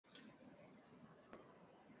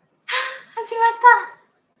しまった。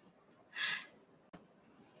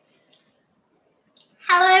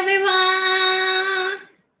Hello everyone!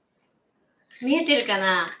 見えてるか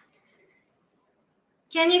な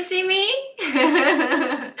Can you see me?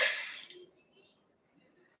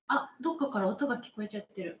 あ、どっかから音が聞こえちゃっ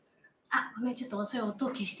てる。あ、ごめん、ちょっとそれ音を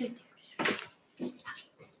消しといて。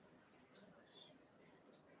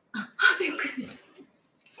あ、びっくりした。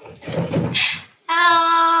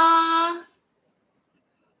Hello!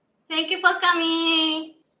 Thank you for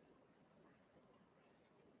coming!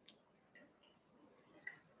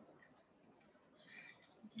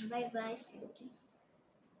 Bye-bye.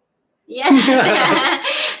 Yes.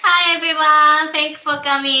 Hi everyone. Thanks for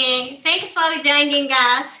coming. Thanks for joining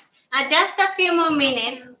us. Just a few more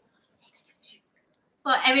minutes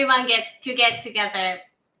for everyone to get together.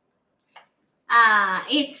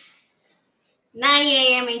 It's 9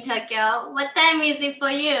 a.m. in Tokyo. What time is it for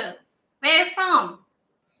you? Where are you from?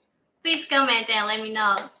 Please comment and let me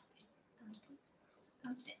know.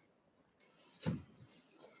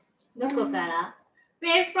 どこから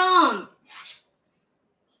Where are you from?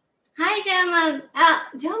 Hi, German.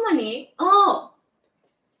 Germany? Oh.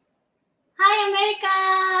 Hi, America.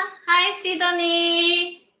 Hi,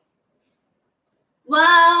 Sydney.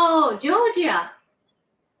 Wow, Georgia.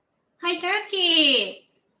 Hi, Turkey.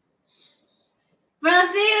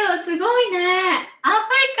 Brazil, すごいね。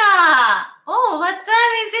Africa. Oh, what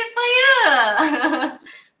time is it for you?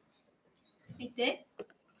 見て。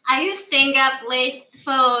Are you staying up late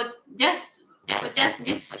for just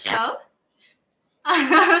this show?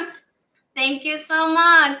 Thank you so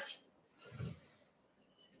much.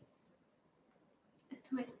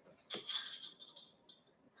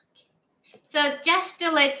 So just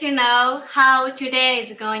to let you know how today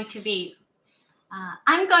is going to be.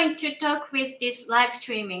 I'm going to talk with this live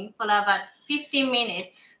streaming for about 15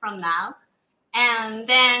 minutes from now. And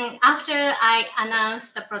then after I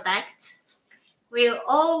announce the product, we'll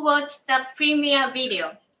all watch the premiere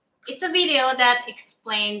video. It's a video that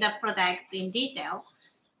explains the product in detail.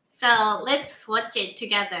 So let's watch it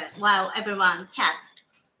together while everyone chats.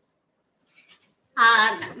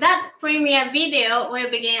 That premiere video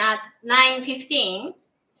will begin at 9:15.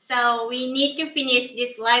 So we need to finish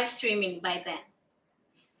this live streaming by then.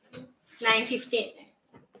 9:15.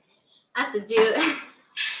 At the Jew.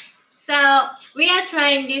 So we are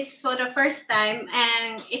trying this for the first time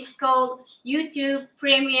and it's called YouTube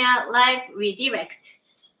Premiere Live Redirect.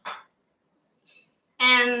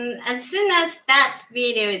 And as soon as that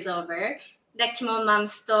video is over, the Kimono Mom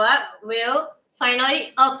Store will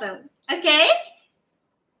finally open. Okay?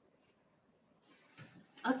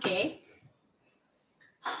 Okay.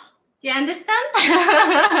 Do you understand?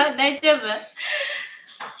 大丈夫?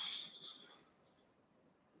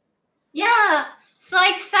 Yeah, so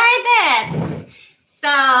excited.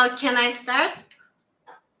 So can I start?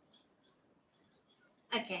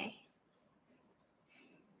 Okay.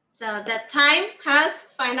 So the time has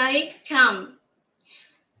finally come.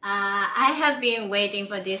 I have been waiting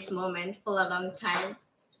for this moment for a long time.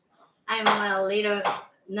 I'm a little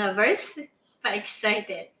nervous, but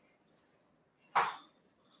excited.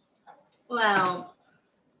 Well,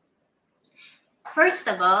 first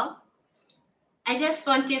of all, I just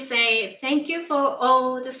want to say thank you for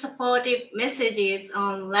all the supportive messages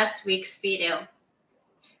on last week's video.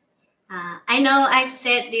 I know I've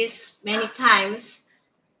said this many times,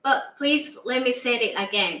 but please let me say it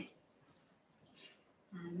again.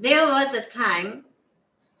 There was a time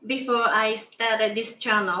before I started this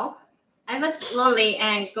channel, I was lonely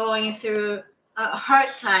and going through a hard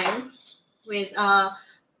time with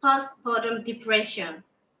postpartum depression.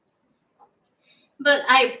 But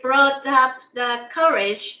I brought up the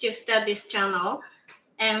courage to start this channel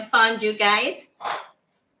and found you guys.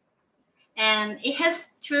 And it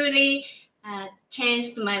has truly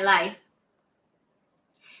changed my life.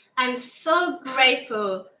 I'm so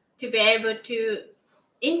grateful to be able to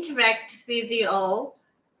interact with you all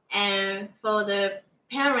and for the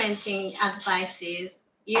parenting advices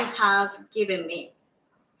you have given me.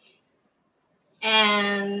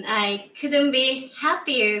 And I couldn't be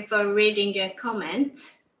happier for reading your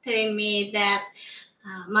comments telling me that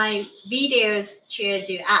my videos cheered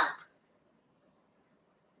you up.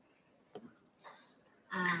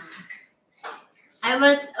 I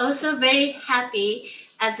was also very happy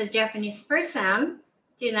as a Japanese person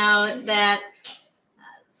to know that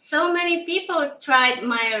so many people tried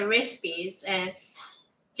my recipes and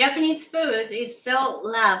Japanese food is so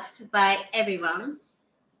loved by everyone.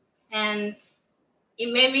 And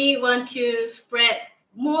it made me want to spread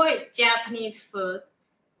more Japanese food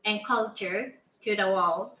and culture to the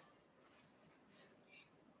world.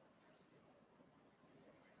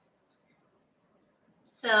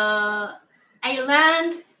 So I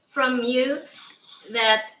learned from you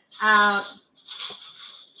that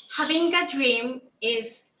having a dream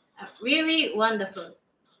is really wonderful.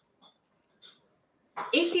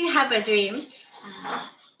 If you have a dream,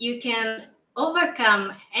 you can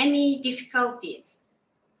overcome any difficulties.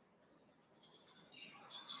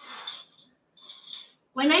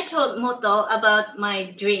 When I told Moto about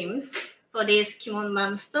my dreams for this Kimono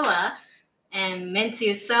Mom Store and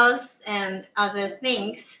Mentsu sauce and other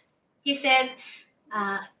things, he said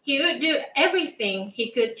he would do everything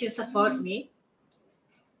he could to support me.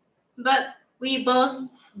 But we both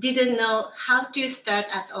didn't know how to start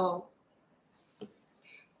at all.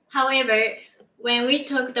 However, when we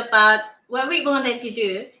talked about what we wanted to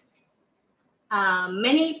do,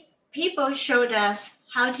 many people showed us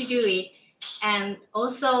how to do it and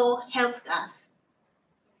also helped us.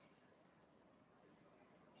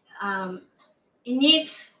 It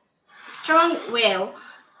needs strong will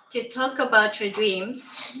to talk about your dreams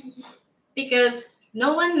because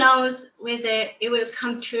no one knows whether it will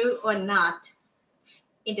come true or not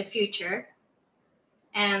in the future.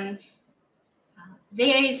 And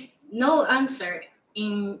there is no answer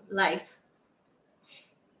in life.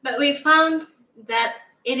 But we found that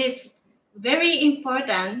it is very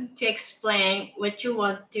important to explain what you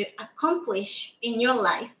want to accomplish in your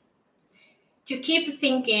life, to keep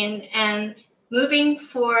thinking and moving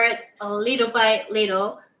forward a little by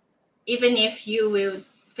little, even if you will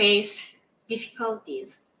face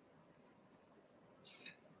difficulties.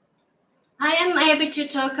 I am able to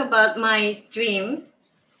talk about my dream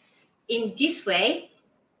in this way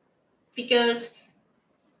because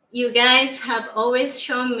you guys have always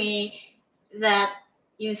shown me that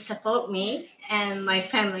you support me and my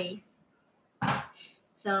family.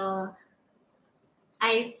 So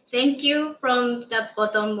I thank you from the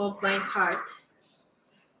bottom of my heart.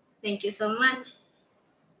 Thank you so much.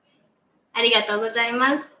 ありがとうござい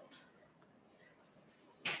ます。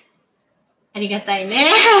ありがたい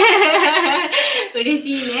ね。嬉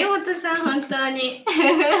しいね、元さん、本当に。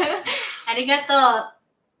ありがとう。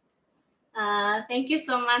Thank you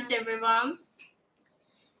so much, everyone.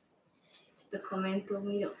 ちょっとコメントを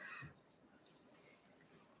見よう。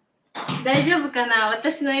大丈夫かな？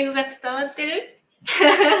私の英語が伝わってる？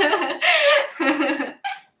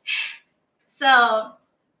 So,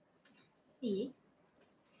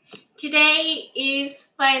 today is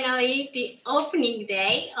finally the opening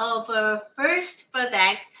day of our first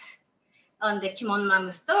product on the Kimono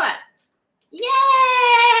Mom Store. Yay!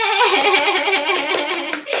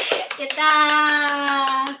 やった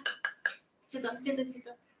ー！ちょっと。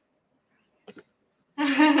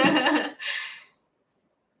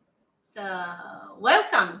So,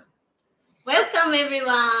 welcome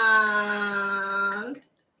everyone.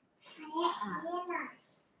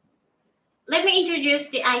 Let me introduce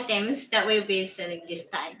the items that we'll be selling this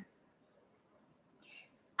time.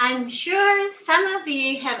 I'm sure some of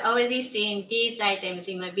you have already seen these items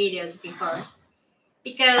in my videos before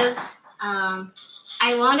because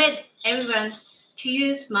I wanted everyone to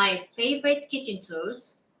use my favorite kitchen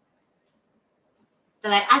tools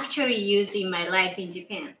that I actually use in my life in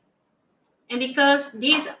Japan. And because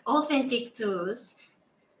these authentic tools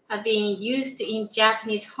have been used in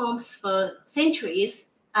Japanese homes for centuries,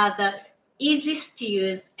 are the easiest to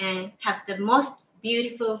use and have the most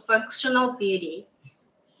beautiful functional beauty,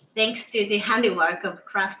 thanks to the handiwork of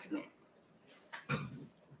craftsmen.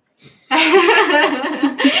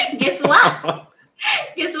 Guess what?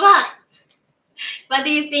 What do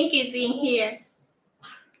you think is in here?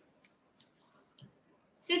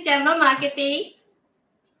 すーちゃん、ママ開けていい？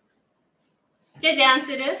じゃじゃんす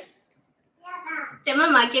る？じゃあマ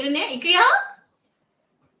マ開けるね。いくよ。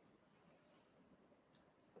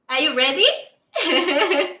Are you ready?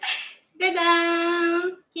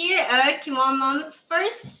 Ta-da! Here are Kimono Mom's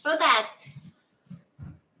first product.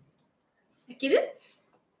 開ける？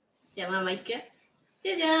じゃあママいくよ。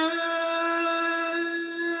じゃじゃーん。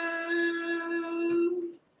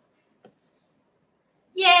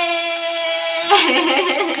イエー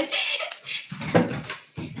イ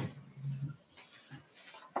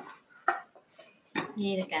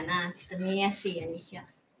見えるかな？ちょっと見えやすいようにしよう。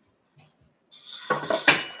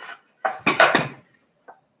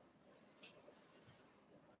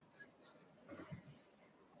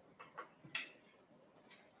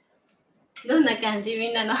どんな感じ？み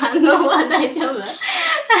んなの反応は大丈夫？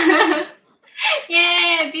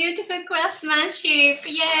 Yeah, beautiful craftsmanship.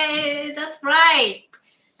 Yeah, that's right.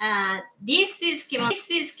 This is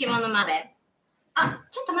Kimono Mom. あ、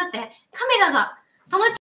ちょっと待って。カメラが止まっちゃった。